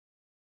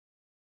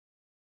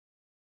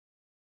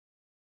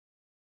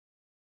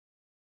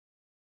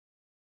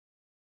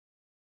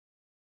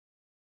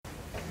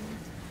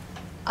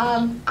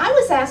I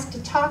was asked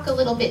to talk a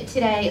little bit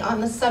today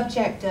on the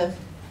subject of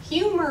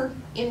humor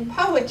in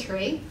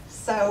poetry.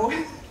 So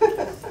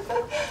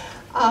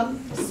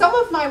some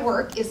of my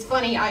work is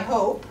funny, I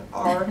hope,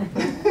 or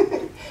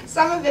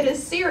some of it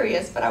is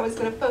serious, but I was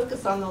going to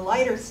focus on the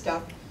lighter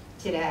stuff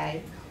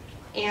today.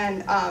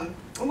 And I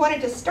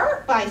wanted to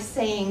start by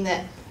saying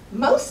that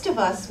most of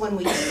us, when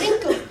we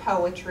think of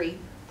poetry,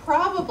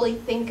 probably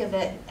think of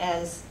it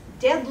as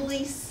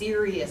deadly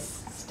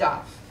serious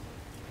stuff.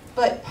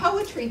 But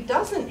poetry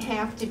doesn't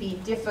have to be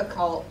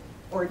difficult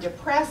or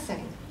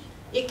depressing.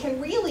 It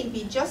can really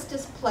be just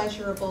as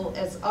pleasurable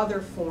as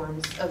other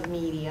forms of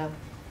media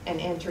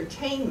and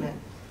entertainment.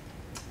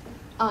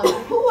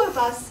 Who of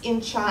us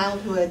in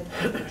childhood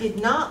did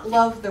not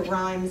love the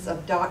rhymes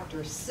of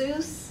Dr.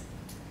 Seuss?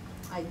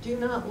 I do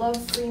not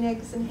love green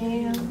eggs and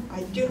ham.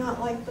 I do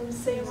not like them,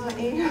 Sam, I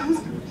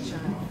am.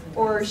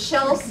 Or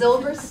Shel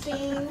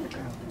Silverstein.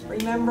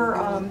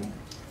 Remember,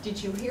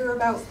 did you hear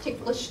about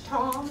Ticklish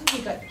Tom?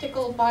 He got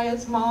tickled by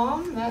his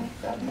mom, that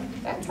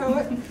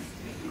poet.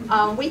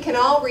 We can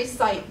all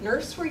recite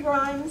nursery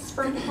rhymes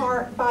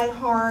by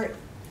heart.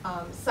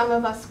 Some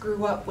of us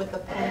grew up with the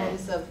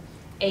poems of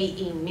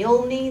A.E.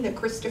 Milne, the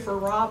Christopher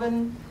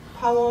Robin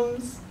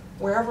poems.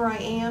 Wherever I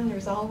am,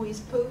 there's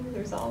always poo in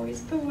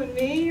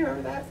me,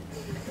 or that.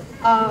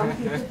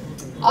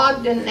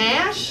 Ogden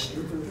Nash,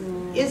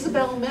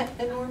 Isabel met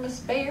enormous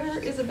bear,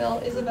 Isabel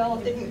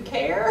didn't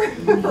care,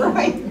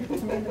 right?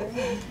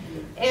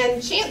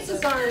 And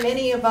chances are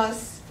many of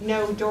us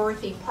know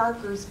Dorothy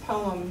Parker's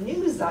poem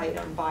News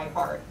Item by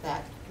heart,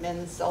 that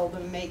men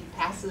seldom make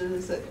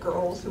passes at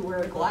girls who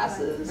wear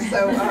glasses.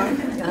 So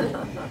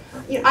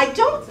I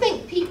don't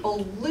think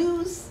people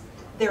lose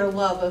their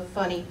love of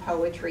funny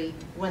poetry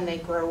when they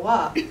grow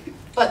up.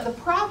 But the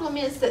problem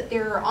is that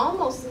there are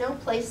almost no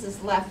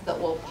places left that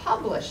will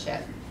publish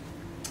it.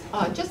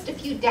 Just a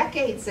few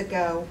decades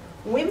ago,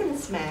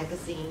 women's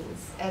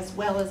magazines, as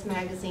well as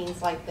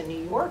magazines like The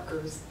New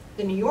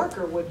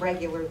Yorker would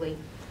regularly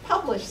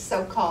publish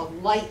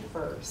so-called light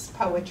verse,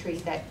 poetry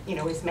that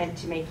is meant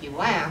to make you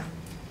laugh.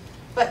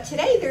 But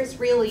today there's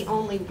really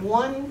only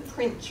one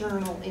print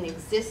journal in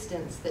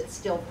existence that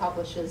still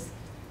publishes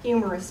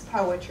humorous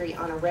poetry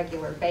on a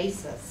regular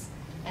basis,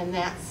 and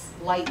that's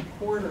Light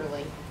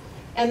Quarterly.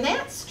 And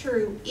that's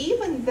true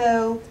even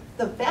though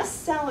the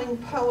best-selling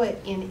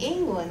poet in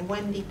England,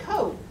 Wendy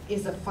Cope,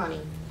 is a funny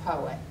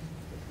poet.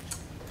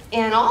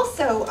 And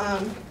also,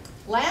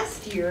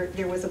 last year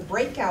there was a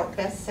breakout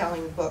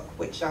best-selling book,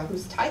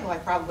 whose title I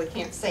probably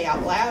can't say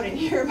out loud in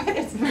here, but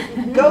it's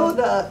Go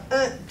to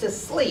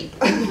Sleep.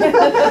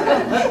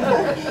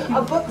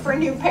 A book for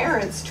new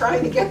parents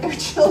trying to get their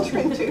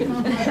children to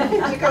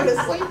go to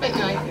sleep at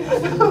night.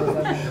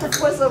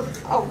 Was a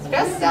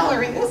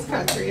bestseller in this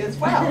country as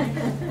well.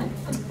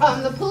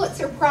 The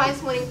Pulitzer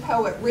Prize-winning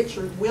poet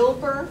Richard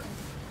Wilbur,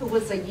 who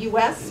was a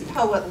U.S.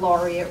 poet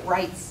laureate,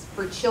 writes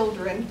for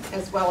children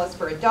as well as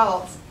for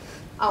adults.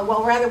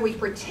 Well, rather we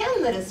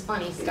pretend that his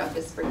funny stuff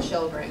is for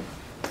children,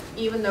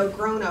 even though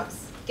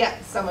grown-ups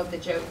get some of the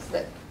jokes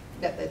that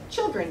the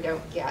children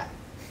don't get.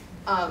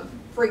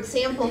 For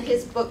example,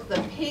 his book,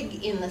 The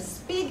Pig in the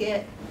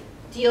Spigot,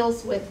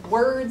 deals with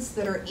words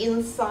that are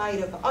inside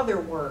of other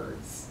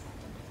words.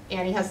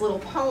 And he has little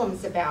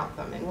poems about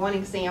them. And one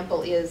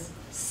example is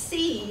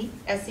C,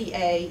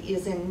 S-E-A,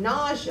 is in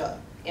nausea,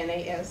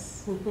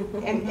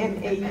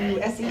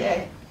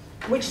 N-A-S-N-N-A-U-S-E-A,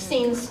 which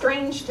seems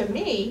strange to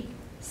me,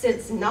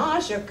 since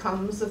nausea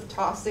comes of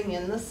tossing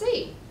in the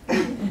sea.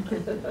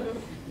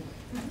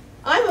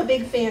 I'm a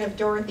big fan of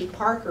Dorothy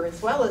Parker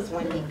as well as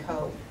Wendy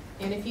Cope.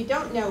 And if you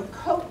don't know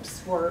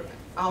Cope's work,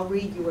 I'll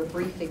read you a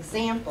brief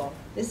example.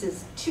 This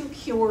is 2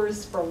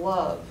 Cures for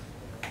Love.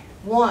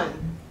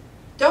 1,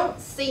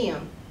 don't see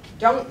him,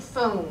 don't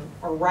phone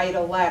or write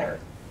a letter.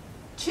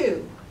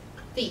 2,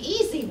 the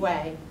easy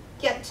way,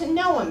 get to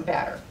know him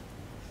better.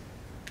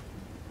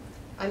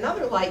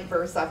 Another light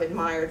verse I've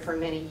admired for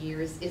many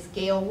years is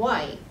Gail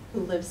White,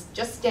 who lives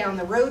just down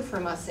the road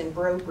from us in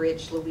Breaux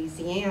Bridge,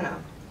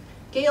 Louisiana.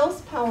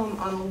 Gail's poem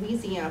on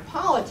Louisiana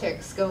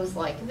politics goes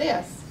like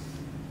this: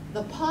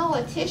 the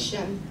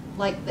politician,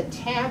 like the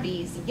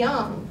tabbies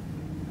young,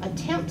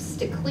 attempts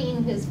to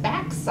clean his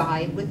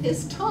backside with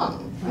his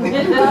tongue.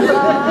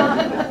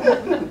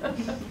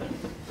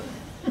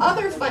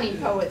 Other funny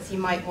poets you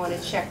might want to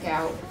check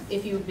out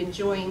if you've been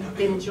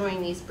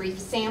enjoying these brief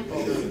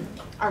samples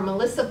are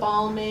Melissa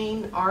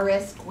Balmain,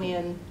 R.S.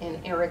 Gwynn,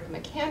 and Eric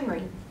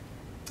McHenry.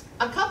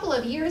 A couple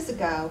of years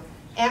ago,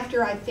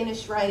 after I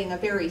finished writing a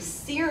very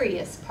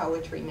serious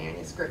poetry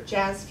manuscript,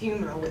 Jazz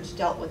Funeral, which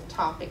dealt with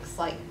topics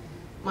like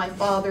my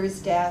father's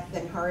death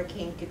and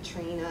Hurricane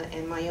Katrina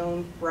and my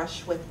own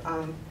brush with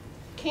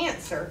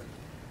cancer,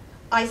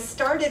 I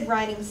started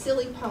writing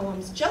silly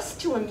poems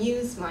just to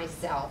amuse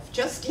myself,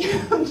 just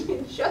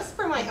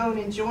for my own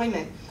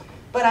enjoyment.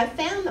 But I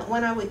found that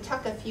when I would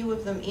tuck a few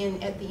of them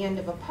in at the end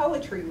of a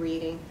poetry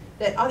reading,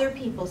 that other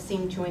people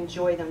seemed to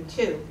enjoy them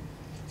too.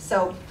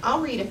 So I'll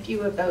read a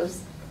few of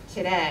those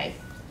today.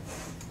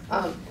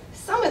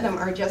 Some of them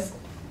are just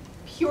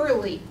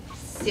purely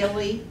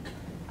silly.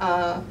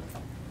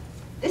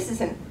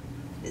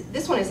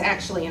 This one is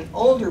actually an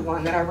older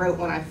one that I wrote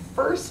when I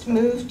first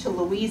moved to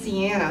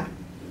Louisiana,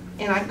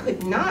 and I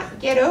could not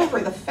get over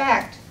the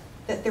fact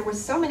that there were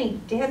so many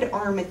dead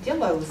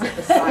armadillos at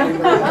the side of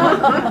the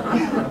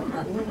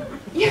road.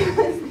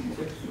 Yes.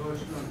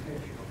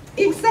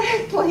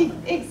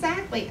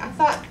 Exactly. I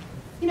thought,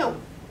 you know,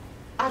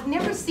 I've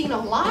never seen a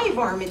live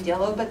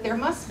armadillo, but there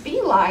must be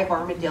live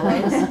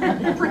armadillos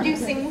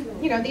producing,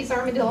 you know, these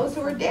armadillos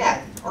who are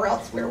dead, or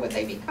else where would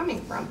they be coming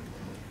from?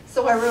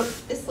 So I wrote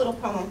this little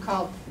poem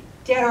called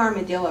Dead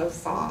Armadillo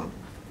Song.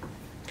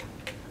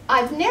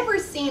 I've never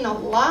seen a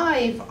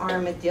live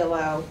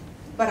armadillo,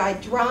 but I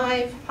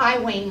drive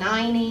Highway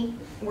 90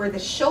 where the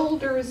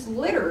shoulders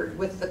littered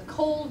with the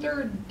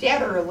colder,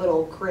 deader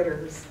little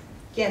critters,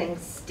 getting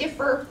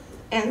stiffer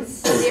and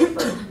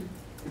stiffer.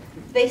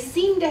 They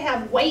seem to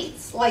have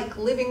weights like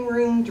living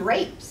room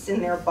drapes in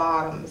their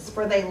bottoms,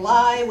 for they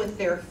lie with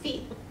their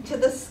feet to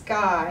the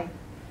sky.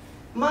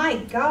 My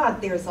God,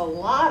 there's a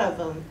lot of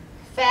them.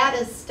 Fat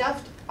as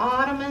stuffed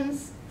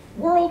ottomans,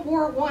 World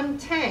War I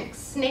tanks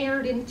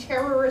snared in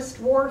terrorist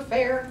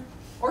warfare,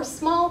 or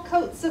small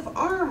coats of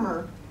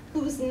armor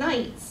whose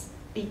knights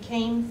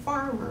became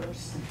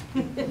farmers.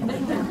 Some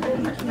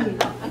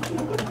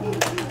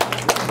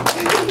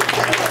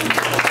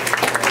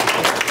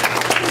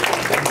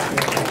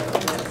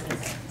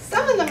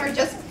of them are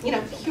just, you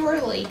know,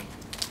 purely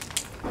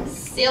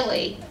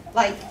silly.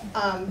 Like,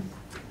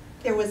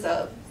 there was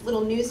a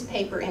little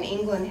newspaper in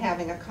England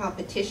having a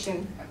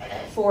competition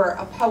for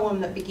a poem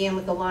that began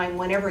with the line,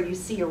 "Whenever you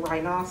see a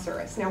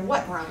rhinoceros." Now,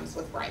 what rhymes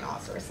with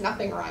rhinoceros?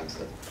 Nothing rhymes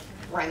with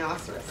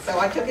rhinoceros. So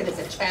I took it as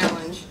a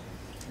challenge,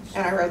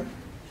 and I wrote,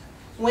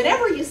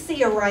 "Whenever you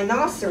see a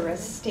rhinoceros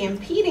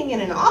stampeding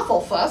in an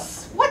awful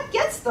fuss, what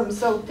gets them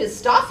so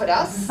pissed off at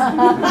us?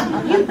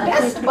 You'd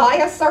best buy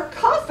a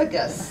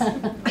sarcophagus.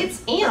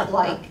 It's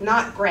ant-like,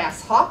 not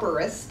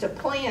grasshopperous, to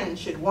plan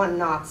should one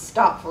not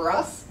stop for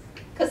us,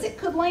 'cause it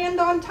could land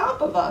on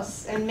top of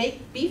us and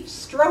make beef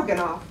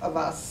stroganoff of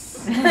us."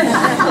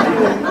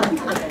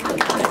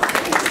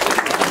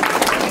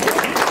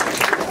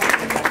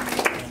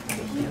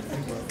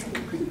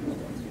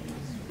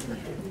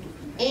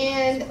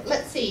 And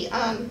let's see,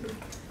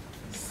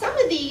 some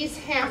of these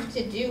have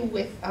to do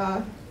with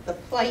the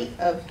plight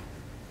of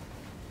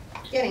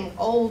getting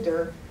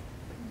older,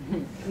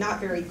 not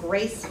very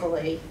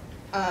gracefully.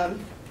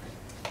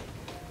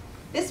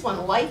 This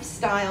one,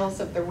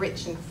 Lifestyles of the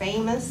Rich and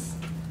Famous.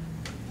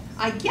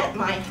 I get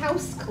my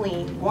house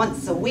cleaned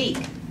once a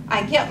week.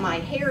 I get my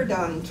hair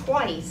done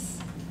twice.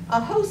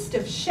 A host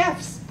of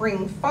chefs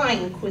bring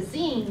fine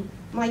cuisine,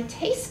 my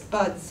taste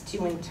buds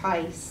to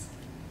entice.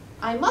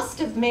 I must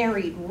have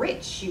married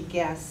rich, you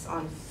guess,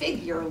 on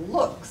figure,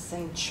 looks,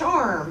 and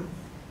charm.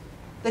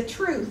 The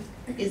truth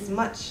is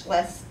much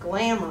less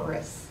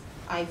glamorous.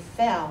 I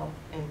fell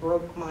and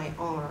broke my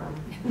arm.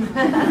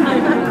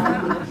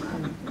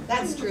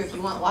 That's true if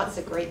you want lots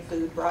of great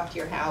food brought to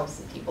your house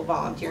and people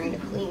volunteering to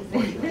clean for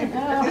you.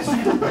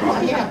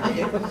 All you have to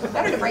do.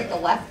 Better to break the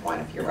left one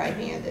if you're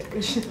right-handed.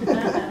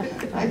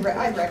 I'd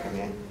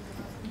recommend.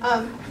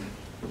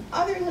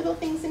 Other little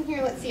things in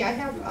here, let's see, I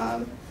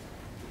have,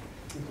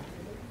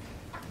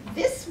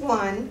 this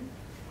one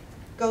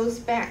goes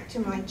back to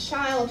my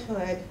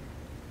childhood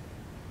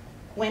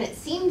when it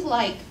seemed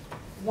like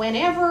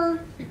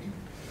whenever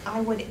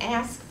I would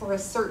ask for a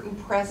certain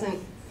present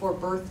for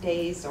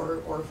birthdays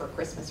or for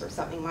Christmas or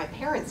something, my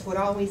parents would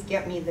always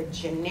get me the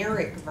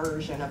generic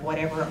version of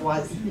whatever it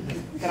was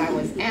that I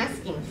was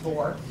asking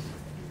for.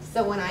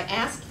 So when I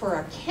asked for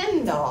a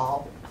Ken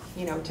doll,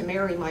 you know, to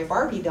marry my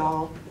Barbie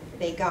doll,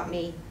 they got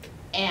me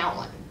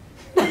Alan.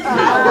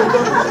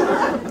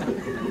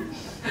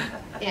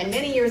 And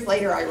many years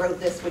later, I wrote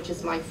this, which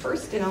is my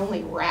first and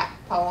only rap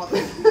poem.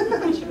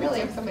 I should really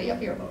have somebody up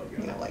here,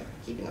 you know, like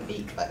keeping a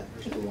beat, but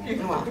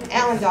well,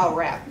 Alan doll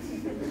rap.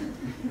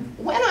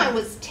 When I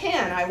was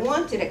 10, I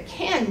wanted a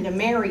Ken to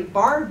marry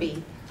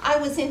Barbie. I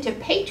was into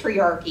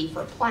patriarchy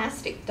for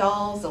plastic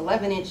dolls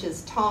 11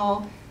 inches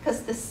tall,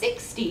 because the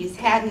 60s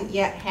hadn't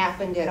yet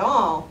happened at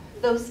all.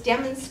 Those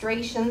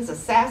demonstrations,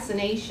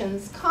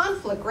 assassinations,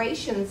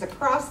 conflagrations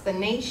across the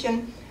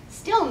nation,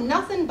 still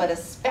nothing but a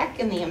speck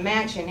in the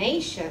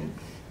imagination.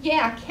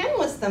 Yeah, Ken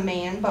was the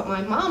man, but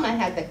my mama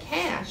had the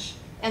cash,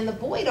 and the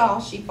boy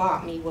doll she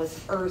bought me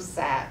was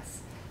ersatz.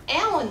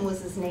 Alan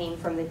was his name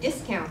from the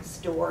discount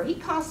store. He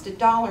cost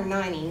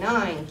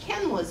 $1.99.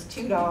 Ken was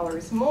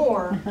 $2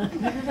 more.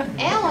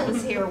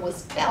 Alan's hair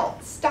was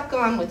felt, stuck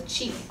on with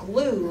cheap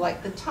glue,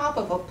 like the top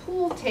of a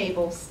pool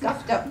table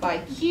scuffed up by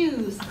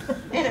cues,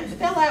 and it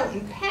fell out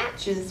in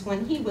patches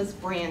when he was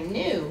brand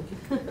new.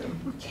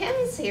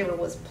 Ken's hair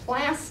was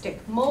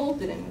plastic,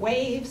 molded in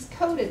waves,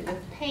 coated with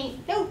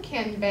paint. No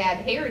Ken bad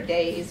hair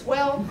days.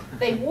 Well,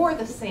 they wore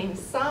the same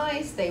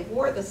size, they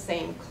wore the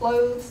same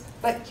clothes,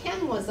 but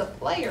Ken was a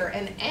player. fire,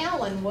 and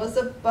Alan was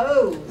a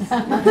Bose.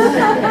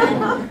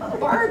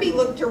 Barbie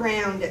looked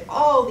around at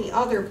all the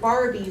other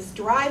Barbies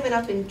driving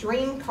up in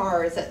dream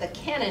cars at the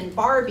Ken and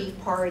Barbie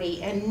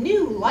party and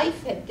knew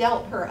life had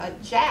dealt her a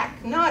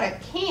jack, not a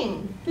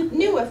king.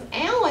 Knew if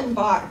Alan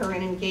bought her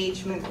an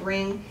engagement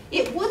ring,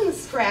 it wouldn't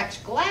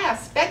scratch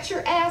glass. Bet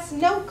your ass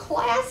no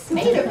class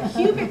made of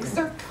cubic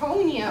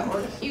zirconia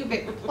or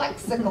cubic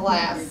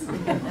plexiglass.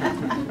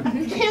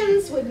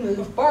 Kens would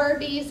move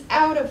Barbies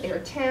out of their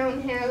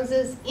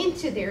townhouses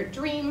into their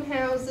dream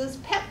houses,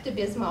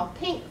 Pepto-Bismol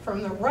pink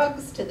from the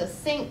rugs to the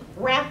sink,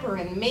 wrapper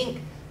and mink.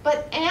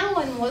 But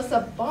Alan was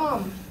a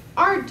bum.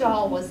 Our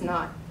doll was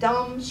not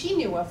dumb. She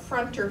knew a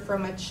fronter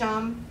from a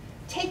chum.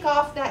 Take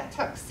off that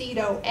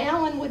tuxedo,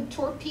 Alan would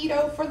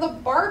torpedo for the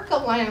Barca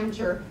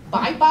Lounger.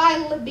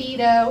 Bye-bye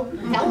libido,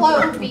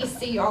 hello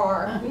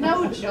VCR,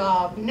 no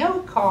job,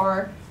 no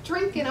car,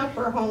 drinking up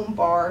her home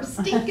bar,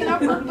 stinking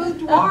up her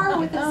boudoir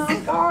with a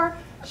cigar,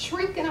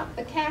 shrinking up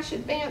the cash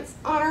advance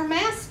on her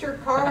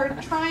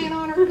MasterCard, trying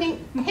on her pink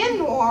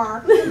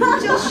peignoir,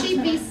 till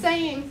she'd be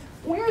saying,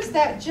 where's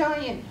that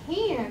giant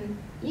hand?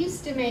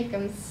 Used to make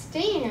him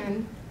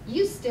stand,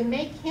 used to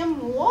make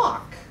him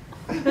walk.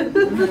 Okay.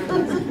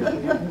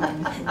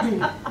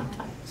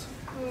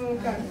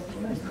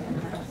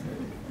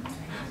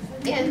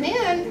 And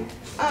then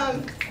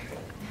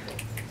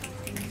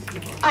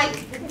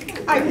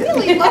I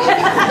really love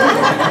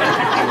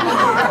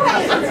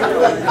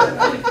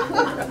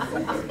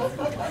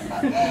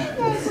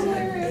That's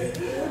hilarious.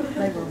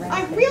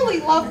 I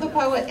really love the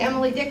poet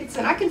Emily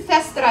Dickinson. I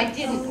confess that I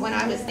didn't when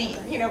I was the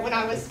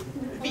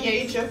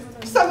age of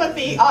some of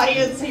the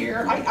audience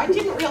here. I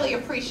didn't really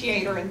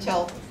appreciate her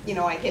until,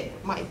 I hit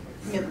my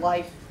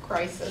midlife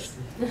crisis.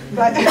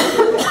 But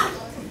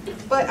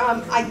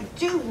I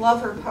do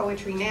love her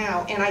poetry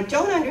now, and I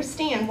don't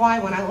understand why,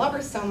 when I love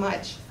her so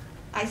much,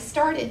 I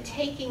started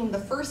taking the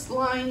first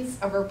lines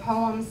of her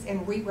poems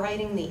and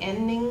rewriting the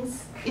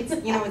endings. It's,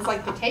 it's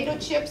like potato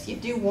chips. You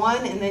do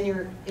one and then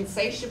you're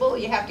insatiable.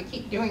 You have to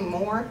keep doing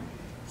more.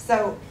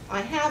 So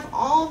I have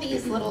all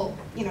these little,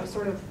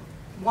 sort of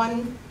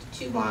 1 to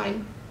 2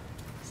 line,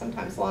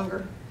 sometimes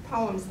longer,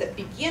 poems that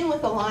begin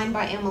with a line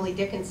by Emily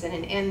Dickinson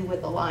and end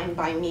with a line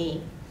by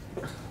me.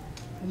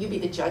 You be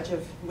the judge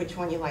of which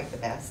one you like the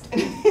best.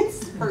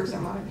 It's hers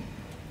or mine.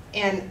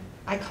 And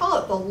I call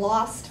it the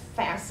Lost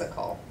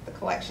Fascicle, the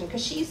collection,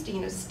 because she used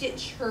to,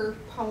 stitch her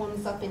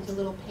poems up into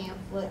little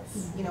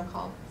pamphlets,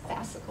 called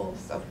fascicles.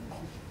 So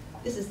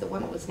this is the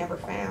one that was never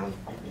found.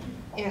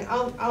 And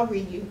I'll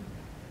read you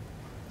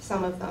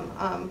some of them.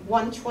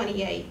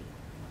 128.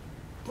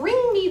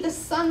 Bring me the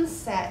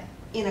sunset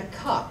in a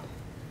cup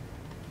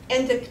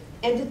and a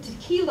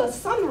tequila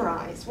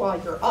sunrise while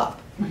you're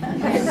up.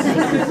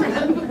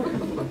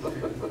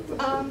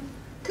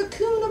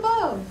 Cocoon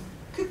above,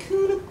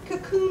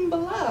 cocoon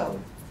below.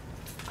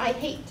 I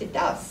hate to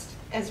dust,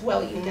 as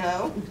well you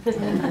know.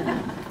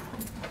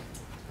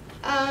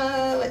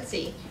 Let's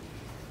see.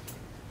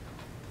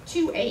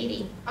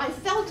 280. I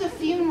felt a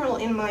funeral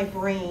in my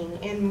brain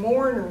and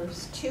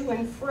mourners to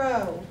and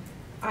fro.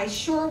 I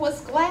sure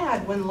was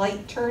glad when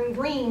light turned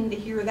green to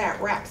hear that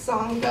rap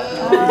song go.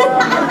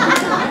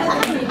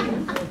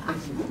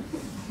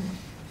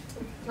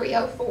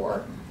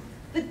 304.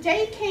 The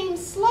day came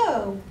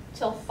slow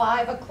till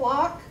 5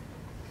 o'clock.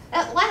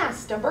 At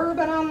last, a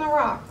bourbon on the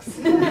rocks.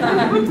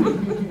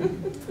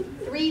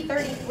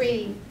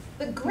 333.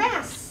 The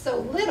grass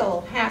so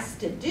little has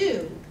to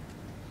do.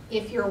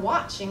 If you're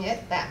watching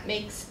it, that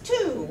makes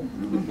 2.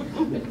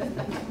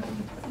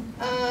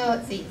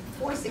 Let's see,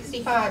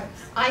 465.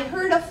 I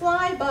heard a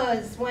fly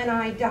buzz when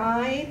I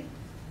died.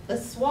 The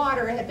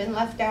swatter had been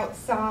left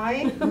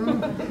outside.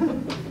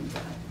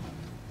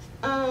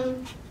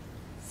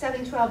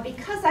 712.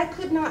 Because I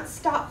could not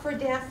stop for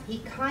death, he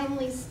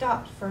kindly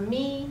stopped for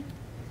me.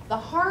 The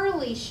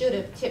Harley should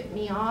have tipped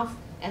me off,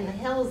 and the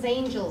Hells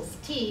Angels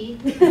tea.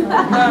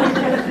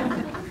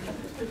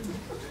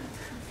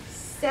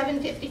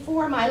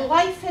 754. My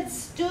life had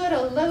stood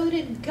a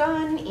loaded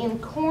gun in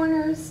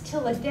corners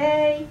till a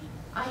day.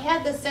 I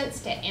had the sense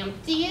to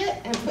empty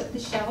it and put the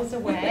shells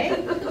away.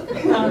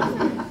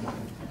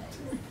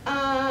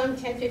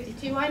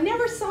 1052. I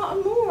never saw a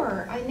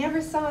moor. I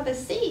never saw the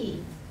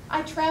sea.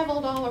 I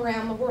traveled all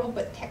around the world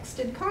but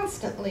texted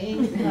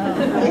constantly.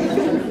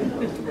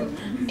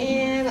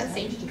 And let's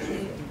see.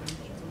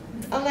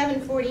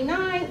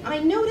 1149. I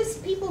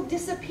noticed people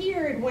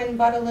disappeared when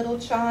but a little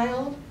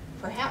child.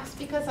 Perhaps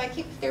because I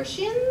kicked their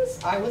shins,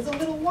 I was a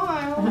little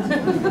wild.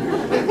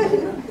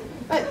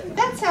 But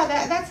that's how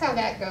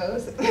that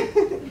goes.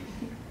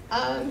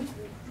 I've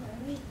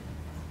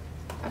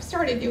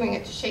started doing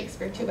it to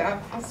Shakespeare too,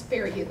 but I'll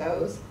spare you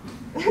those.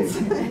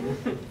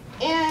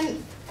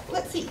 And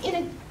let's see,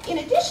 in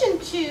addition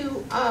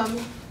to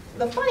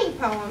the funny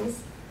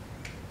poems,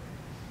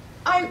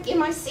 in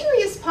my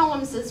serious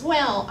poems as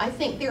well, I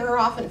think there are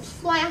often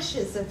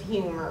flashes of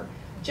humor,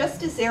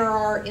 just as there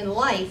are in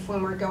life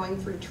when we're going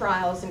through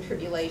trials and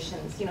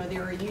tribulations.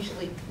 There are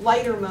usually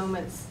lighter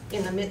moments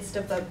in the midst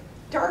of the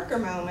darker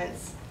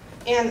moments.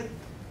 And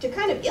to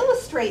kind of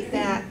illustrate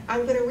that,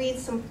 I'm going to read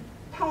some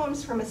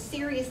poems from a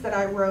series that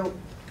I wrote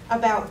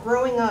about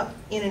growing up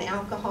in an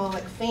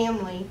alcoholic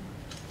family,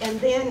 and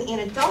then in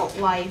adult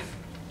life,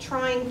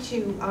 trying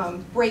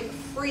to break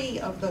free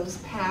of those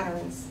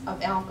patterns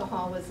of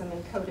alcoholism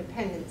and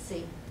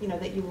codependency, you know,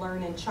 that you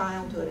learn in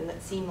childhood and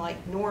that seem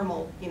like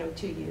normal, you know,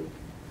 to you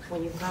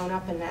when you've grown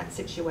up in that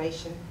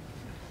situation.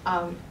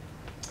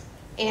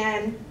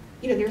 And,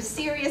 you know, they're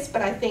serious,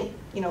 but I think,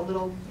 you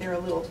know, there are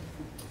little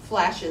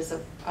flashes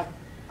of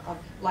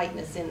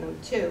lightness in them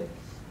too.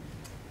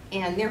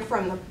 And they're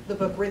from the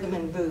book Rhythm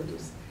and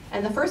Booze.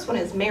 And the first one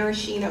is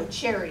Maraschino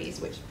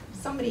Cherries, which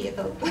somebody at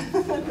the,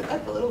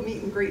 at the little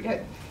meet and greet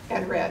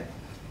had read.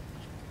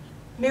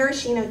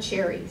 Maraschino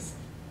Cherries.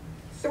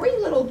 3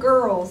 little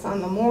girls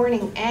on the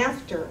morning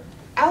after,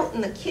 out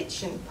in the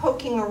kitchen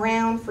poking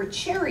around for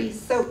cherries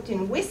soaked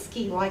in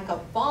whiskey like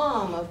a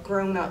bomb of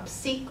grown-up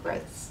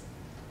secrets.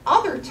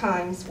 Other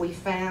times we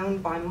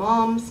found by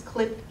mom's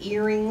clipped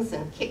earrings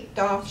and kicked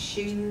off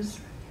shoes,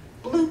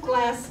 blue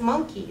glass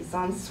monkeys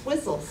on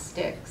swizzle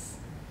sticks,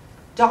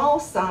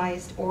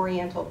 doll-sized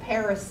oriental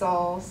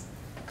parasols,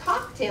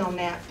 cocktail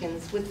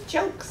napkins with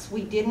jokes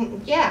we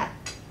didn't get,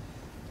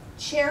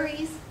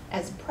 cherries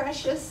as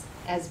precious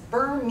as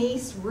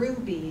Burmese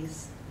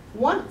rubies.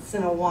 Once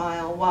in a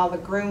while the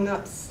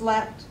grown-ups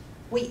slept,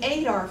 we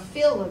ate our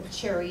fill of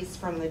cherries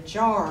from the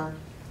jar,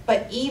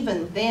 but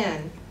even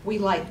then, we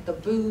liked the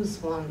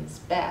booze ones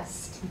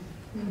best.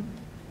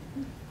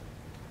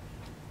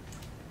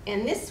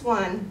 And this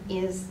one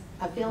is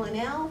a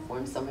villanelle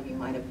form some of you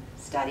might have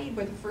studied,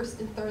 where the first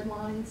and third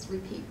lines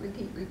repeat,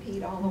 repeat,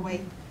 repeat all the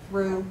way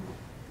through.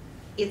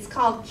 It's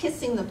called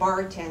Kissing the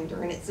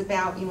Bartender, and it's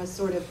about, you know,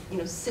 sort of, you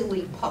know,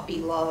 silly puppy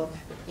love,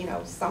 you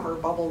know, summer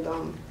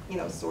bubblegum, you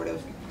know, sort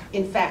of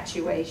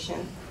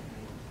infatuation.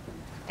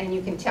 And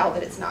you can tell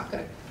that it's not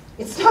gonna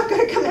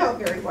come out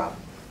very well.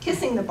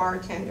 Kissing the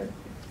Bartender.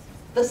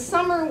 The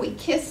summer we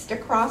kissed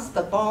across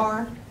the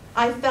bar,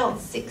 I felt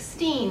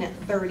 16 at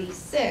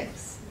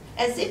 36.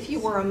 As if you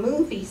were a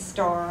movie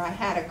star I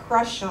had a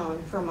crush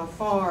on from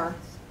afar.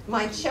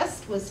 My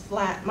chest was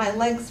flat, my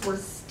legs were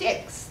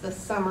sticks the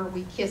summer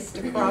we kissed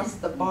across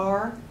the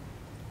bar.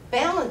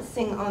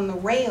 Balancing on the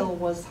rail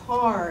was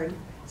hard.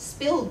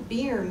 Spilled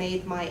beer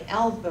made my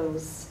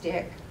elbows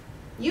stick.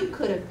 You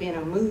could have been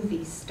a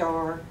movie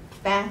star,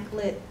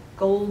 backlit,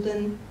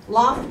 golden,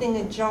 lofting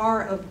a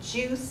jar of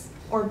juice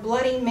or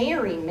Bloody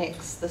Mary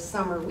mix the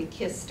summer we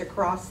kissed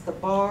across the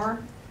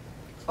bar.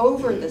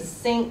 Over the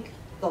sink,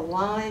 the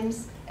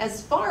limes,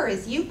 as far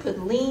as you could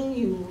lean,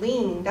 you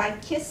leaned. I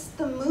kissed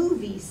the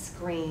movie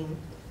screen,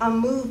 a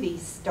movie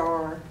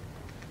star.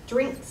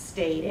 Drinks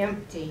stayed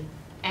empty,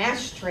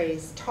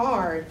 ashtrays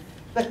tarred.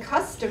 The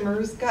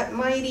customers got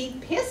mighty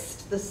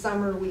pissed the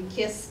summer we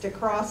kissed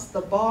across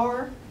the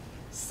bar.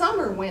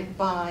 Summer went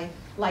by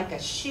like a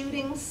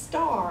shooting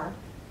star.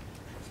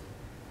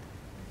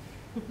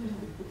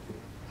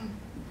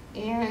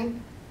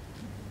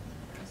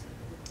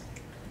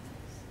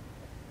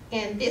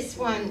 And this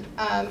one,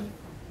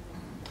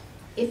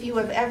 if you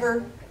have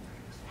ever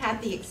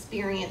had the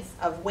experience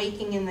of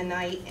waking in the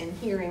night and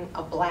hearing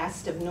a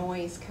blast of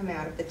noise come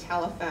out of the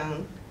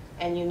telephone,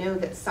 and you know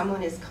that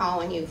someone is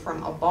calling you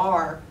from a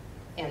bar,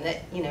 and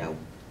that, you know,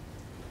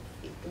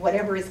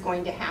 whatever is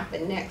going to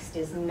happen next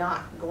is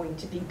not going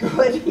to be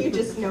good. You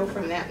just know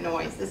from that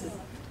noise. This is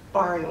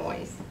bar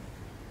noise.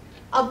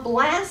 A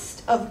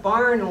blast of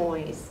bar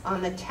noise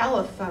on the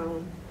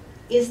telephone.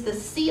 Is the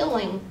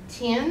ceiling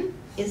tin?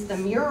 Is the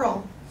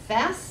mural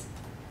fess?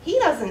 He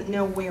doesn't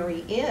know where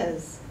he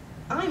is.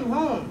 I'm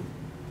home.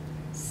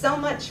 So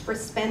much for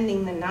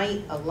spending the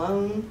night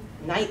alone,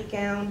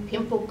 nightgown,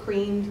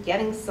 pimple-creamed,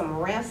 getting some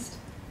rest.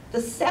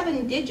 The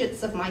 7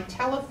 digits of my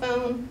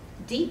telephone,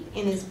 deep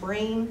in his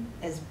brain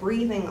as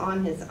breathing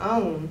on his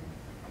own.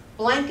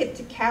 Blanket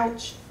to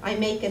couch, I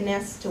make a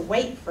nest to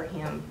wait for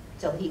him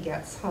till he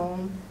gets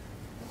home.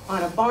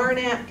 On a bar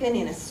napkin,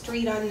 in a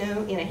street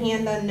unknown, in a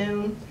hand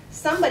unknown,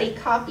 somebody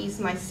copies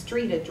my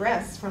street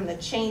address from the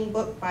chain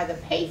book by the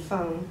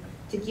payphone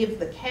to give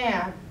the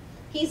cab.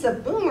 He's a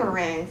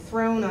boomerang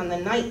thrown on the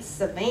night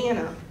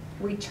savannah,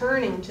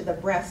 returning to the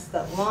breast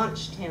that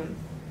launched him.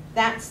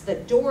 That's the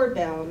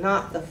doorbell,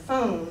 not the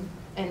phone,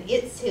 and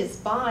it's his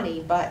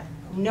body, but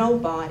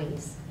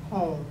nobody's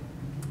home.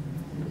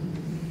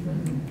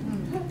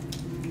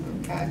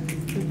 Okay.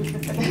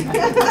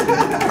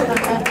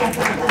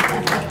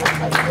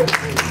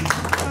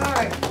 All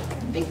right.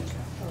 I think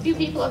a few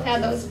people have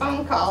had those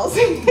phone calls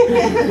in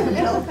the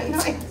middle of the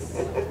night.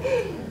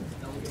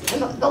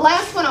 And the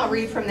last one I'll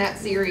read from that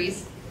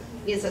series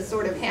is a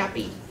sort of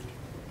happy,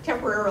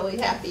 temporarily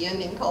happy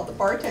ending called The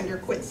Bartender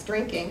Quits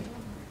Drinking.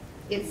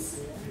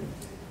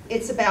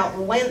 It's about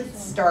Lent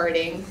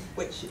starting,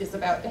 which is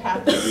about to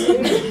happen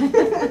soon.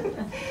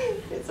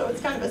 So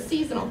it's kind of a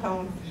seasonal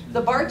poem.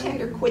 The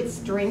Bartender Quits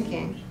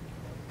Drinking.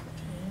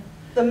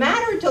 The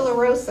Mater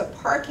Dolorosa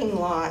parking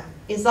lot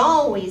is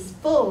always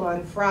full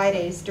on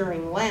Fridays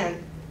during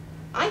Lent.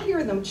 I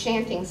hear them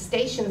chanting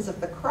Stations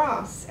of the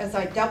Cross as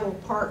I double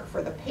park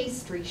for the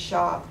pastry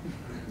shop.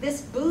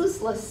 this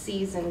boozeless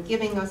season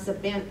giving us a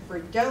bent for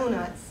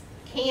donuts,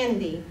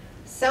 candy,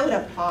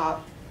 soda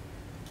pop.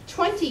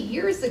 20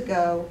 years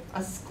ago,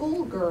 a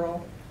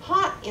schoolgirl,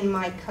 hot in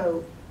my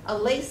coat, a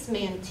lace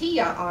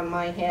mantilla on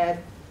my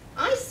head,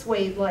 I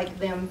swayed like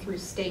them through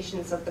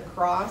stations of the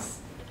cross,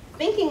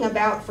 thinking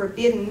about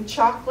forbidden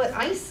chocolate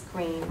ice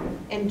cream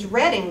and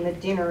dreading the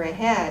dinner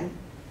ahead,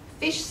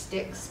 fish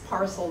sticks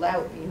parceled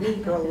out in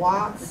meager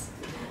lots.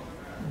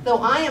 Though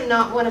I am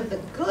not one of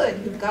the good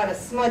who got a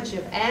smudge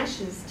of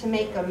ashes to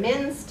make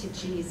amends to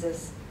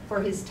Jesus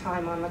for his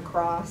time on the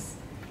cross,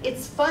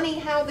 it's funny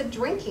how the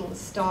drinking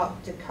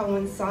stopped to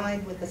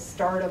coincide with the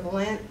start of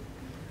Lent.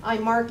 I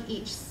mark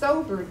each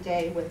sober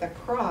day with a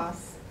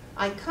cross.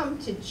 I come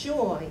to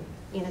joy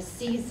in a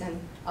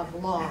season of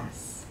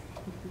loss.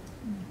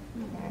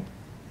 Okay.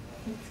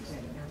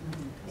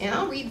 And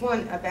I'll read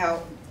one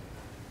about,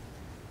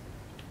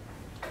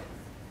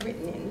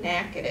 written in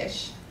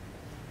Natchitoches,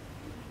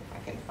 if I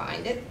can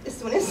find it.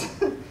 This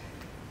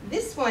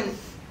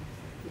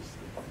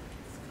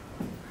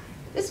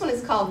one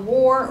is called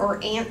War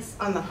or Ants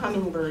on the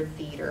Hummingbird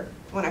Feeder.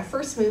 When I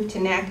first moved to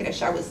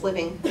Natchitoches, I was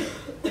living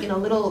in a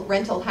little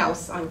rental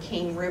house on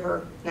Kane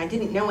River, and I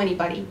didn't know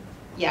anybody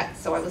yet,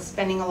 so I was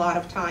spending a lot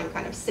of time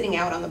kind of sitting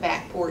out on the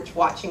back porch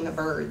watching the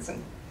birds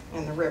and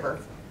the river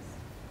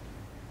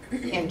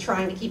and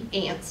trying to keep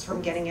ants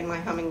from getting in my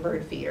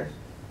hummingbird feeder.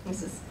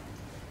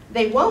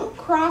 They won't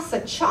cross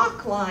a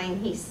chalk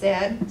line, he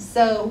said,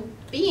 so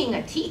being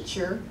a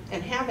teacher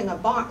and having a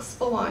box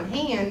full on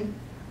hand,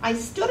 I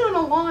stood on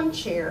a lawn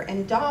chair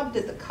and daubed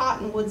at the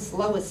cottonwood's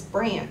lowest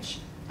branch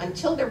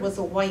until there was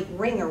a white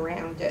ring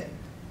around it.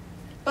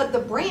 But the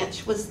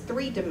branch was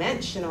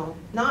three-dimensional,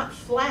 not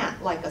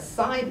flat like a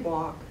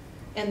sidewalk,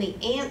 and the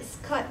ants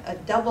cut a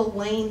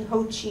double-lane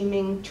Ho Chi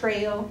Minh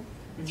trail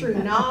through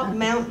knob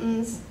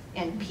mountains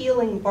and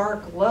peeling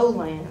bark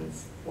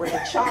lowlands where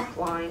the chalk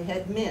line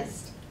had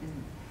missed.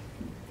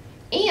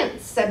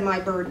 Ants, said my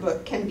bird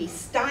book, can be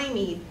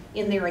stymied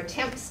in their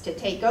attempts to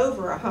take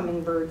over a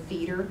hummingbird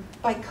feeder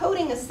by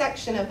coating a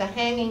section of the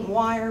hanging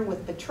wire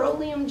with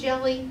petroleum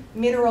jelly,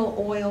 mineral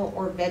oil,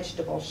 or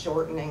vegetable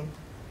shortening.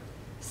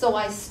 So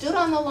I stood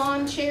on the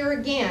lawn chair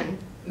again,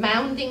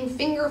 mounding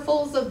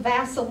fingerfuls of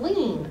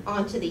Vaseline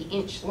onto the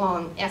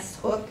inch-long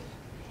S-hook,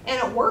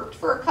 and it worked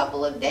for a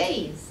couple of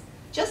days,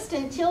 just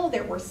until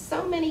there were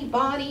so many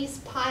bodies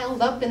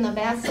piled up in the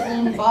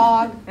Vaseline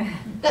bog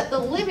that the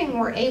living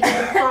were able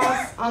to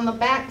cross on the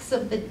backs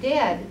of the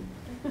dead,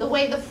 the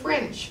way the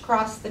French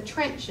crossed the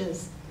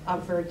trenches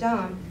of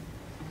Verdun.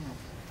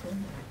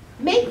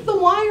 Make the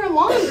wire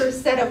longer,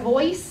 said a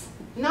voice,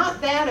 not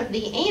that of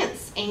the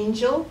ants,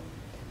 angel.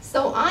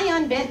 So I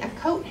unbent a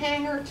coat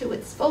hanger to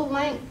its full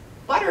length,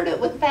 buttered it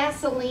with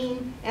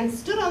Vaseline, and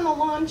stood on the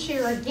lawn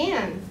chair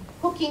again,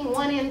 hooking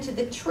one end to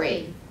the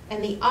tree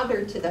and the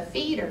other to the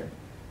feeder.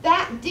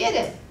 That did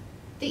it.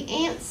 The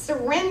ants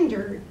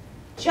surrendered,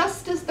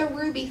 just as the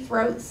ruby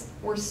throats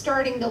were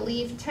starting to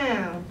leave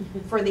town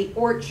for the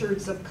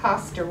orchards of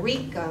Costa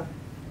Rica,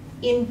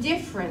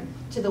 indifferent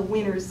to the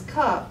winter's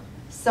cup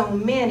so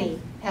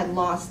many had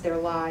lost their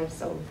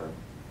lives over.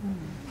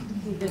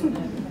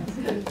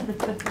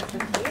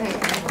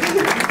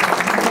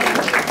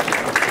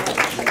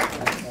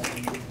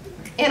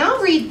 And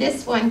I'll read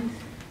this one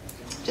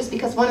just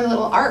because one of the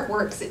little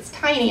artworks, it's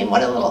tiny, and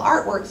one of the little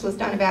artworks was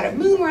done about it.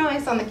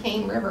 Moonrise on the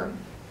Kane River.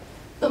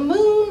 The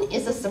moon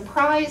is a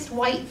surprised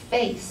white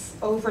face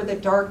over the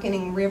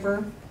darkening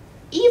river,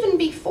 even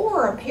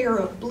before a pair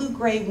of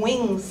blue-gray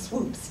wings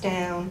swoops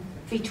down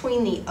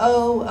between the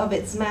O of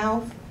its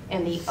mouth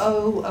and the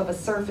O of a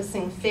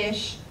surfacing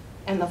fish,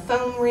 and the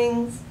phone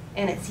rings,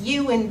 and it's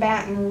you in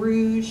Baton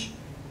Rouge,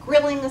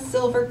 grilling a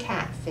silver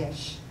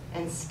catfish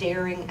and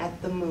staring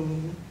at the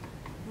moon.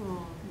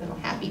 Little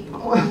happy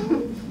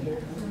poem.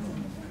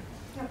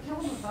 Tell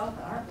them about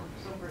the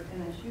artworks over at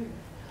NSU.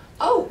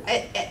 Oh,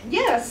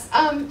 yes.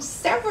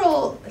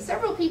 Several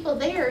people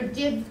there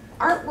did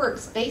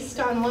artworks based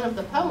on one of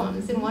the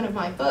poems in one of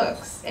my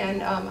books.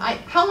 And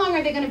how long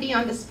are they going to be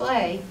on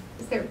display?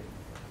 Is there?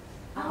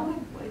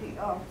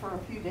 For a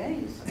few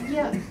days.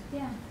 Yeah.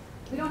 Yeah.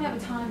 We don't have a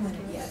time limit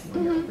yet.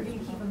 Mm-hmm. We're going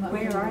to keep them up.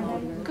 Where are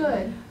they?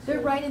 Good.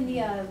 They're right in the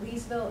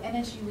Leesville,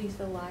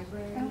 NSU-Leesville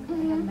Library.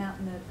 Mm-hmm. They have them out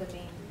in the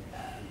main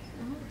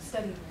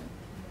study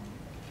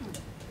room.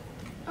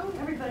 Oh,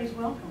 everybody's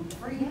welcome.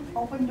 Free,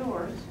 open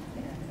doors.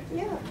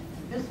 Yeah.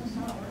 Business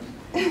hours.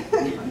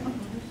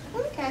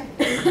 Okay.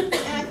 And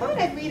I thought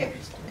I'd read a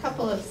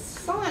couple of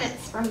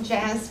sonnets from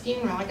Jazz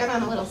Funeral. I got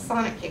on a little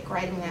sonnet kick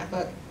writing that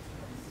book.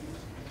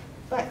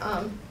 But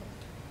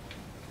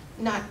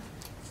not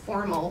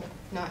formal,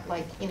 not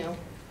like,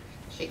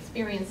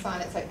 Shakespearean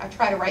sonnets. I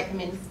try to write them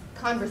in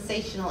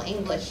conversational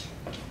English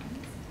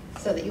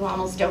so that you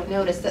almost don't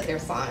notice that they're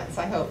sonnets,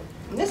 I hope.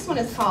 And this one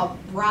is called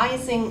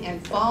Rising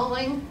and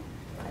Falling.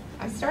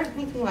 I started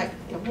thinking, like,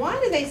 why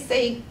do they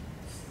say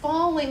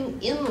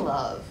falling in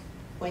love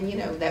when,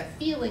 that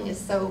feeling is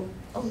so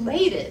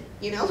elated,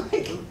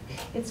 like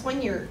it's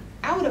when you're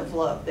out of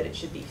love that it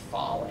should be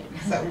falling.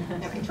 So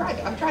I've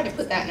tried to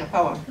put that in a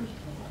poem.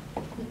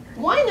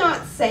 Why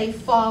not say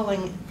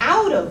falling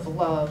out of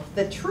love,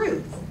 the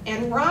truth,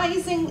 and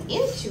rising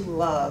into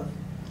love,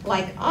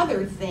 like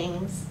other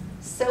things,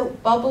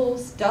 soap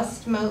bubbles,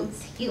 dust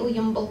motes,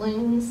 helium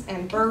balloons,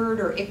 and bird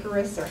or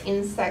Icarus or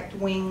insect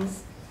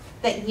wings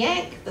that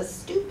yank the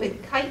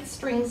stupid kite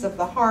strings of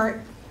the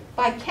heart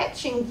by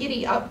catching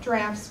giddy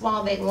updrafts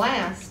while they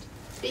last,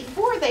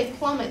 before they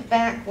plummet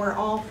back where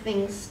all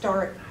things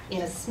start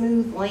in a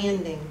smooth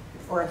landing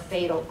or a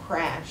fatal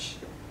crash.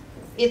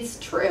 It's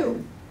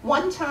true.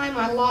 One time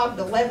I logged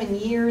 11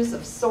 years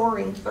of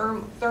soaring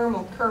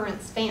thermal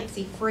currents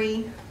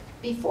fancy-free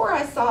before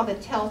I saw the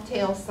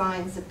telltale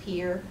signs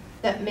appear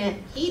that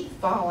meant he'd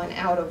fallen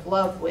out of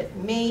love with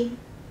me.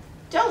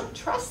 Don't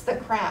trust the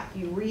crap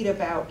you read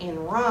about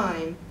in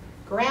rhyme.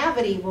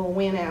 Gravity will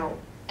win out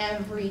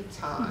every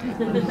time.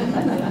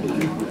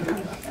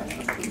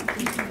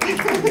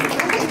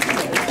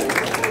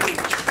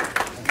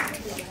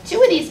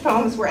 Two of these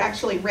poems were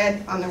actually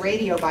read on the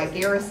radio by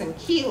Garrison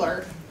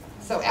Keillor.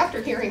 So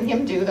after hearing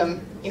him do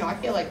them, I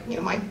feel like,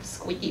 my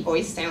squeaky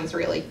voice sounds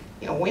really,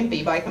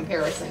 wimpy by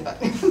comparison, but,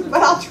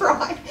 but I'll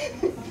try.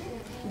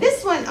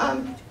 This one,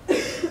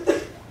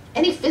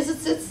 any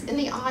physicists in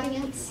the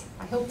audience?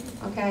 I hope,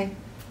 okay.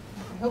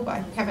 I hope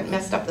I haven't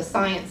messed up the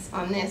science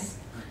on this.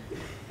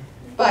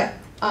 But,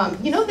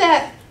 you know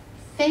that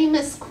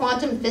famous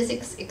quantum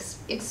physics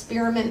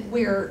experiment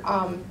where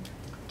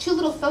two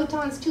little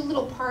photons, two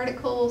little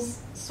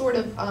particles sort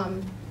of,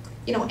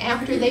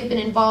 after they've been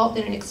involved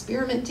in an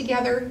experiment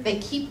together, they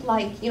keep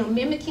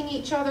mimicking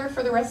each other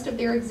for the rest of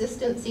their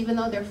existence, even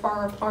though they're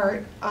far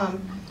apart.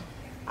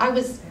 I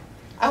was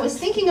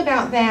thinking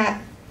about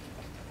that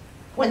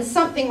when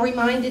something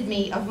reminded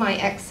me of my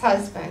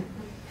ex-husband.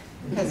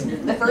 Because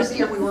the first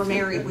year we were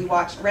married, we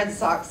watched Red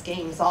Sox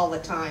games all the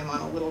time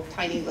on a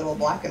tiny little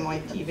black and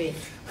white TV.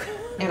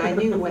 And I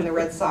knew when the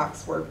Red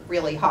Sox were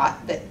really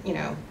hot that,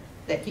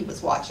 that he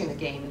was watching the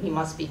game and he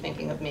must be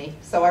thinking of me.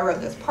 So I wrote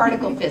this,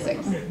 particle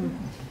physics.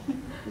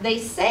 They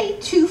say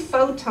two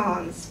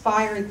photons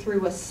fired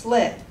through a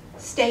slit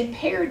stay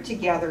paired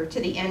together to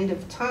the end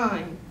of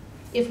time.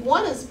 If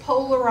one is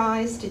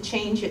polarized to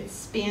change its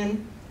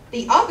spin,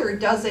 the other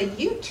does a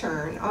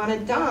U-turn on a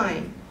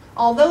dime.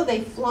 Although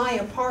they fly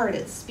apart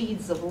at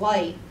speeds of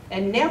light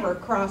and never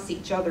cross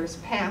each other's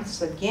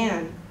paths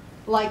again,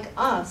 like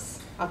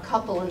us, a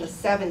couple in the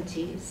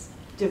 70s,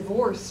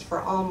 divorced for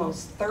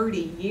almost 30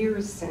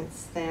 years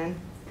since then.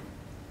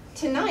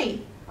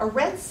 Tonight, a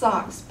Red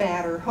Sox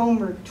batter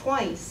homered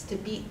twice to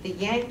beat the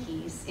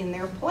Yankees in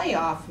their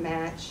playoff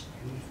match.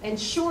 And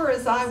sure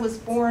as I was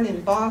born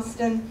in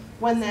Boston,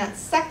 when that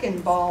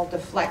second ball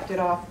deflected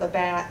off the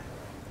bat,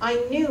 I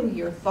knew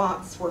your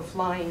thoughts were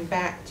flying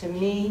back to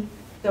me,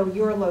 though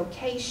your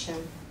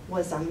location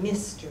was a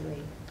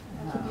mystery.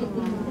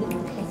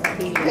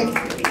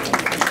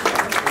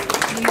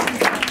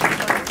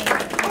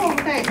 Oh,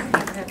 thanks.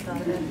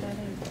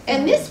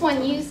 And this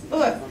one used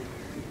book.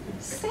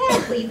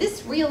 Sadly,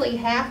 this really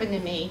happened to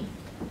me,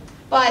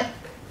 but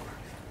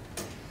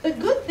the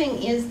good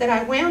thing is that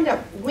I wound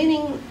up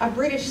winning a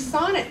British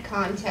sonnet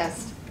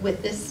contest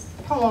with this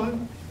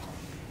poem,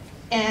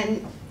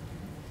 and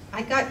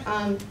I got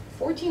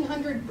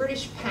 1,400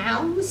 British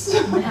pounds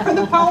for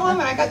the poem,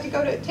 and I got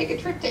to take a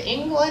trip to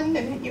England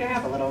and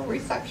have a little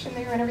reception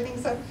there and everything.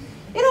 So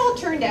it all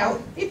turned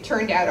out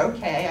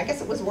okay. I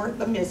guess it was worth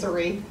the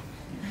misery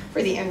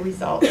for the end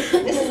result.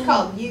 This is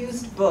called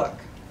Used Book.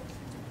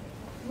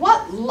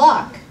 What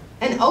luck,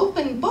 an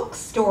open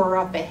bookstore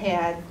up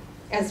ahead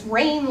as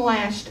rain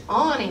lashed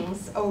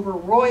awnings over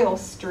Royal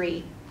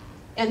Street,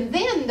 and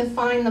then to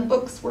find the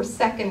books were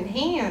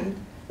secondhand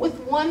with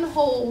one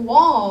whole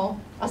wall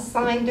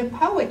assigned to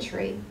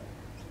poetry.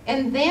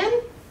 And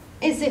then,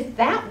 as if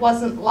that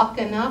wasn't luck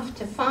enough,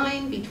 to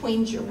find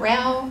between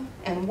Jarrell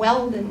and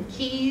Weldon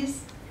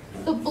Keys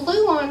the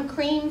blue on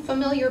cream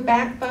familiar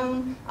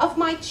backbone of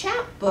my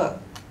chapbook,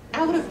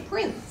 out of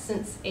print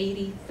since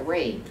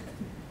 '83.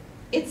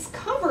 Its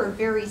cover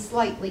very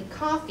slightly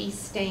coffee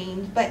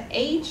stained, but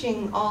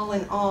aging all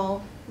in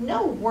all,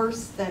 no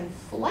worse than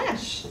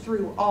flesh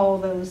through all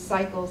those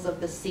cycles of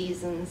the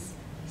seasons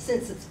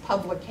since its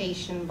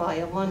publication by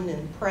a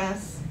London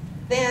press.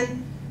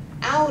 Then,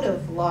 out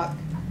of luck,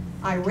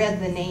 I read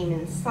the name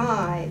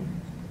inside,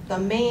 the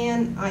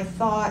man I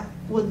thought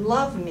would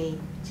love me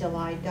till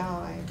I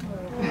died.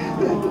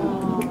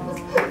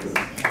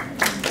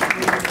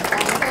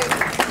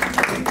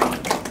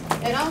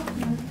 And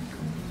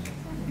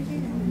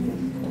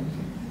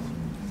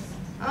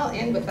I'll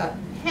end with a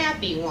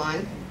happy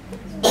one,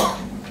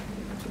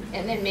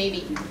 and then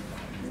maybe,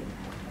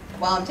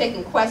 while I'm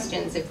taking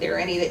questions, if there are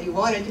any that you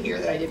wanted to hear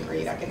that I didn't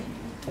read, I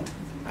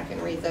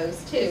can read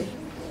those too.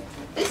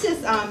 This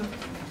is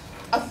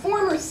a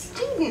former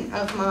student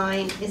of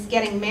mine is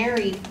getting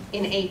married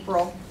in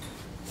April,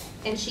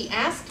 and she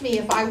asked me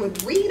if I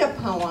would read a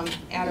poem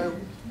at her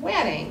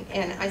wedding,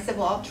 and I said,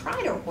 well, I'll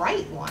try to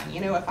write one,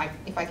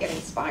 if I get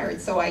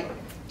inspired. So I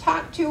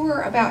talked to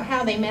her about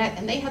how they met,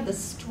 and they had the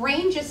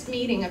strangest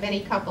meeting of any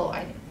couple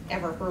I'd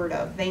ever heard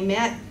of. They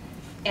met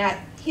at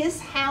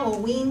his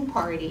Halloween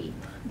party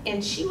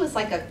And she was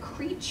like a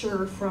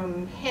creature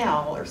from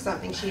hell or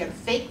something. She had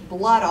fake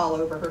blood all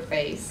over her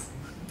face.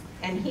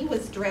 And he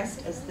was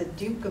dressed as the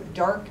Duke of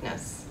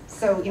Darkness.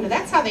 So, you know,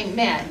 that's how they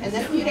met. And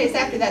then a few days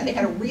after that, they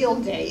had a real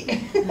date.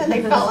 And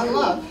they fell in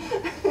love.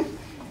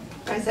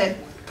 I said,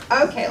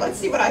 okay, let's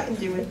see what I can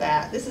do with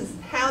that. This is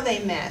how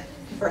they met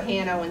for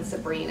Hanno and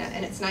Sabrina.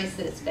 And it's nice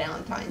that it's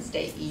Valentine's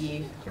Day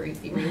Eve.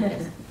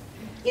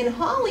 In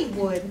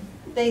Hollywood,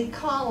 they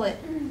call it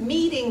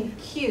meeting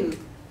cute.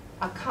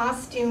 A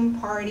costume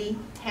party,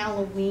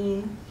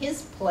 Halloween,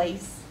 his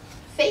place.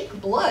 Fake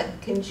blood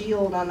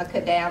congealed on the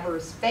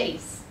cadaver's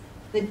face.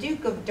 The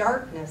Duke of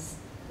Darkness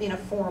in a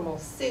formal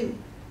suit.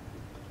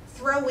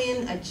 Throw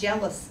in a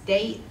jealous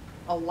date,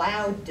 a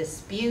loud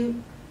dispute,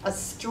 a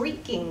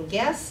streaking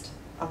guest,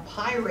 a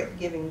pirate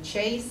giving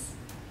chase.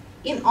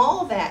 In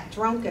all that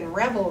drunken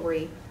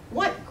revelry,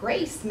 what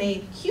grace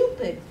made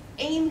Cupid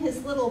aim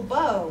his little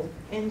bow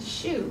and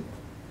shoot?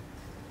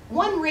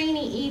 One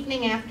rainy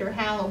evening after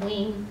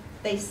Halloween,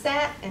 they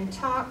sat and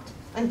talked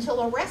until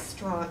a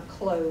restaurant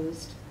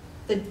closed.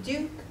 The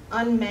Duke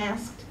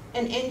unmasked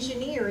an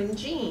engineer in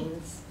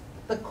jeans.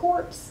 The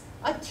corpse,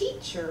 a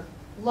teacher,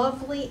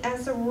 lovely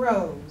as a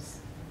rose.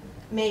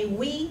 May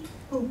we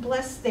who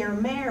bless their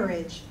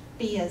marriage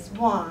be as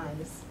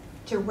wise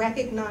to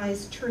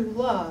recognize true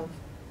love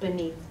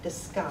beneath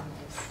disguise.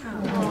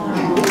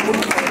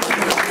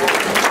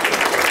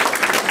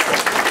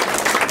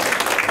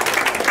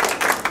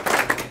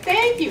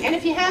 Thank you. And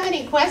if you have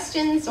any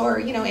questions or,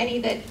 you know, any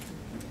that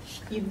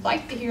you'd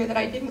like to hear that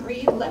I didn't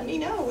read, let me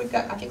know. I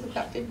think we've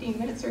got 15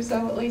 minutes or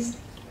so at least.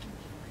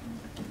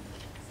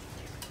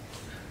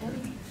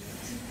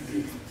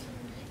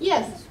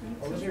 Yes?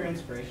 What was your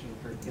inspiration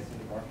for kissing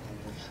the bartender?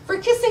 For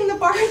kissing the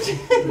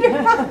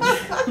bartender?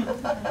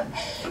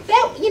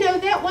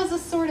 that was a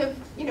sort of,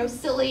 you know,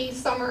 silly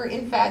summer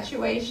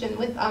infatuation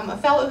with a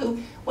fellow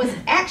who was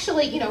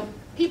actually, you know,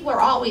 people are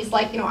always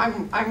like, you know,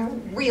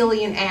 I'm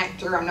really an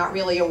actor, I'm not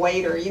really a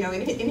waiter. You know,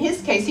 in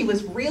his case, he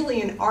was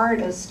really an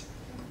artist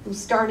who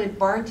started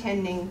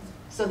bartending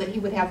so that he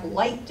would have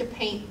light to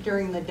paint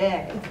during the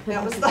day.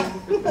 That was like,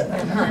 but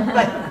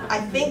I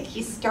think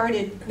he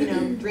started, you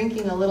know,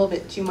 drinking a little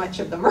bit too much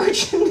of the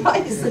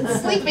merchandise and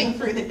sleeping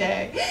through the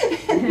day,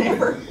 and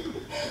never.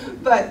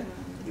 But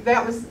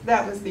that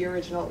was the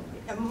original.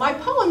 My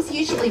poems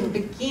usually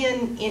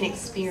begin in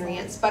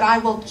experience, but I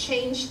will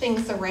change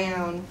things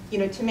around, you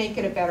know, to make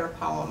it a better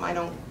poem. I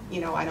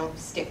don't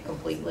stick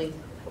completely,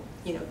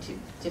 you know,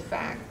 to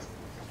fact.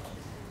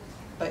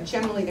 But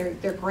generally,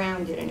 they're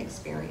grounded in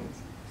experience.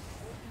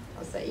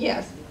 I'll say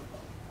yes.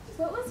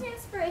 What was your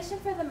inspiration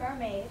for The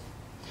Mermaid?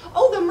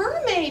 Oh, the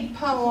mermaid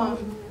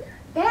poem.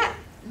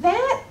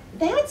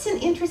 That's an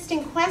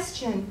interesting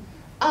question.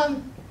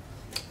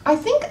 I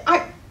think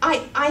I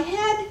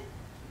had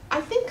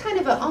kind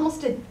of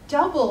almost a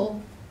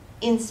double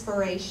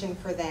inspiration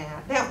for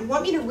that.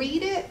 Want me to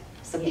read it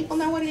so people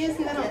know what it is,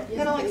 and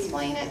then I'll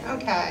explain it?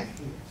 Okay.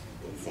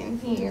 It's in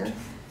here.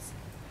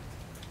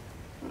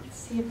 Let's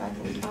see if I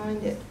can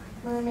find it.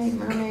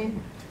 Mermaid.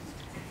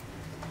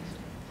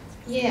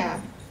 Yeah.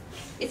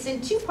 It's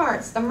in two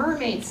parts, the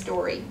mermaid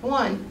story.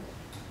 One,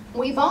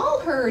 we've all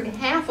heard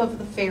half of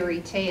the fairy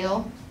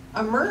tale.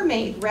 A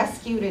mermaid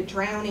rescued a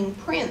drowning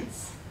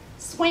prince,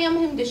 swam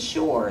him to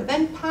shore,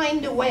 then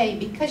pined away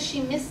because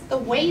she missed the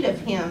weight of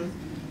him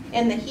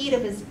and the heat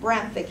of his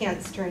breath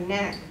against her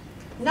neck.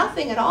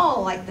 Nothing at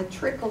all like the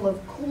trickle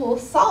of cool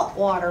salt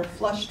water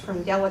flushed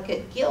from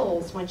delicate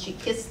gills when she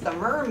kissed the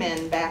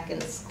mermen back in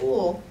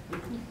school.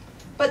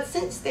 But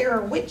since there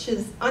are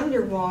witches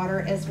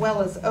underwater as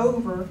well as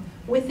over,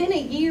 within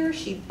a year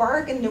she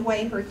bargained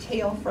away her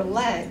tail for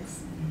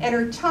legs, and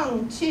her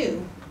tongue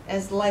too,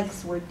 as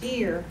legs were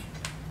dear.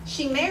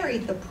 She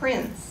married the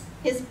prince.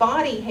 His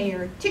body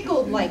hair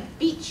tickled like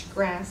beach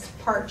grass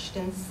parched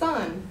in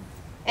sun.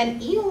 An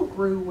eel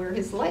grew where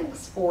his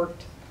legs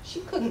forked.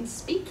 She couldn't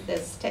speak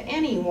this to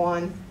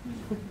anyone.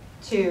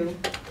 2.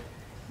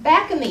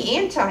 Back in the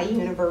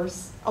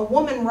anti-universe, a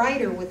woman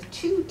writer with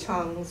 2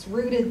 tongues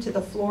rooted to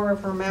the floor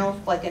of her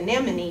mouth like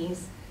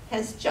anemones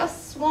has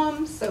just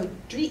swum so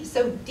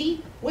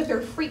deep with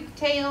her freak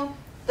tale,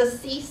 the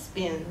sea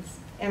spins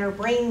and her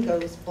brain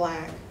goes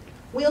black.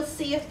 We'll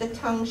see if the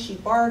tongue she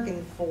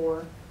bargained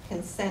for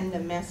can send a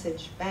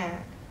message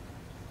back.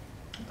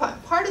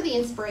 Part of the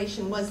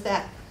inspiration was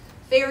that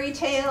fairy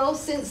tale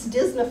since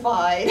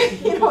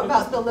Disneyfied, you know,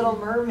 about the Little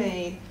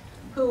Mermaid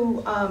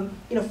who,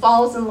 you know,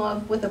 falls in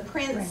love with a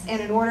prince,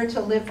 and in order to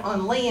live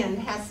on land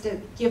has to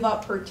give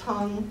up her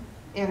tongue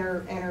and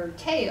her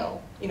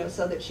tail, you know,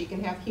 so that she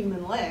can have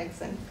human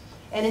legs. And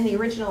in the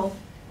original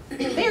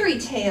fairy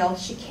tale,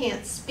 she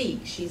can't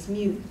speak. She's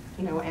mute,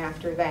 you know,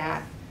 after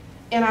that.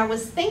 And I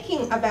was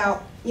thinking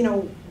about, you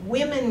know,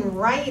 women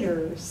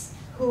writers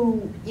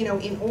who, you know,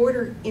 in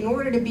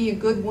order to be a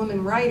good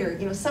woman writer,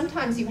 you know,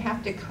 sometimes you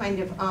have to kind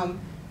of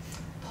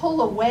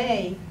pull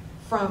away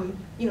from,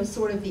 you know,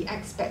 sort of the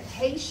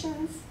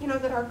expectations, you know,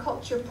 that our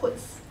culture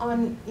puts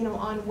on, you know,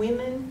 on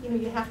women. You know,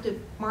 you have to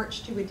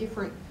march to a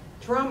different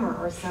drummer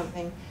or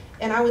something.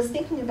 And I was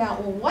thinking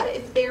about, well, what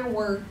if there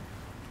were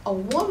a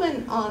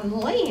woman on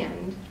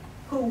land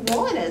who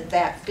wanted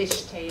that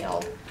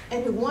fishtail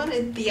and who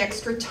wanted the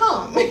extra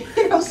tongue?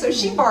 You know, so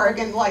she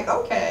bargained like,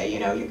 okay, you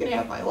know, you can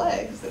have my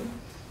legs and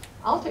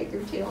I'll take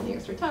your tail and the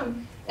extra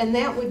tongue. And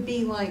that would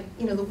be like,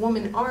 you know, the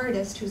woman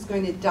artist who's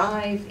going to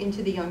dive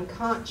into the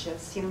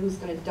unconscious, you know, who's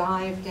going to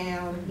dive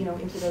down, you know,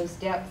 into those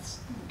depths,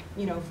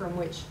 you know, from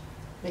which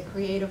the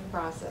creative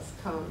process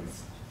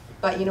comes.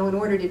 But, you know, in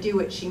order to do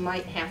it, she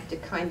might have to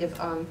kind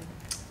of,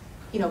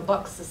 you know,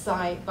 buck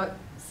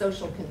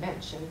social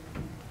convention,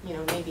 you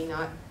know, maybe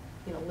not,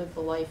 you know, live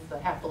the life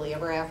happily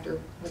ever after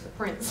with the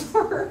prince.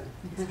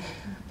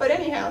 But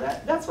anyhow,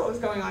 that's what was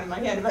going on in my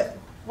head. But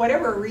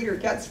whatever a reader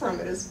gets from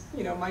it is,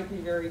 you know, might be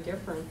very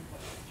different.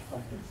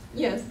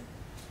 Yes?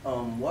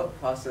 What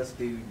process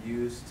do you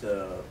use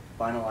to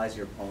finalize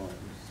your poems?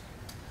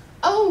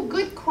 Oh,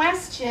 good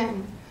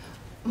question.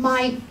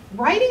 My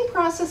writing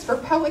process for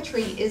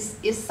poetry is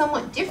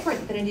somewhat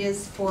different than it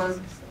is for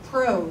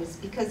prose,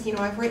 because, you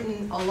know, I've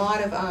written a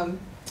lot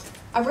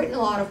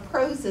of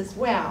prose as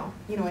well.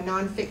 You know, a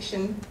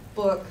nonfiction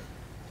book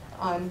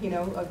on, you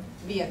know, a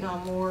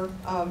Vietnam War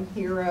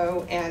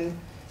hero, and,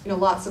 you know,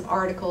 lots of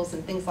articles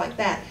and things like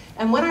that.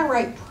 And when I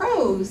write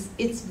prose,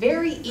 it's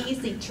very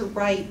easy to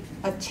write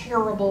a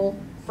terrible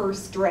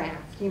first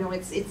draft. You know,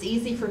 it's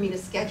easy for me to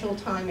schedule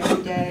time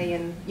every day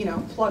and, you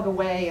know, plug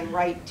away and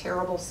write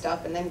terrible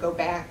stuff and then go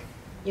back,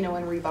 you know,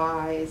 and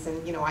revise,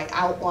 and, you know, I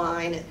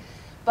outline it.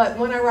 But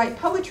when I write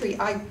poetry,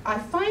 I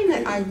find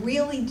that I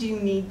really do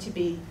need to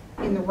be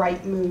in the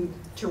right mood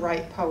to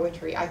write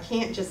poetry. I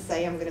can't just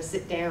say I'm going to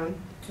sit down,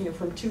 you know,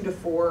 from 2 to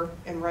 4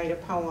 and write a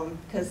poem,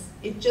 because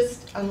it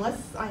just, unless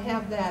I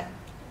have that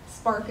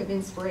spark of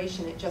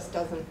inspiration, it just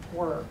doesn't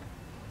work.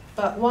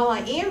 But while I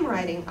am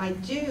writing, I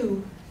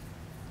do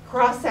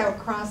cross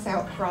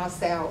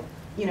out,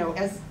 you know,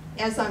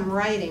 as I'm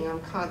writing, I'm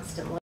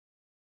constantly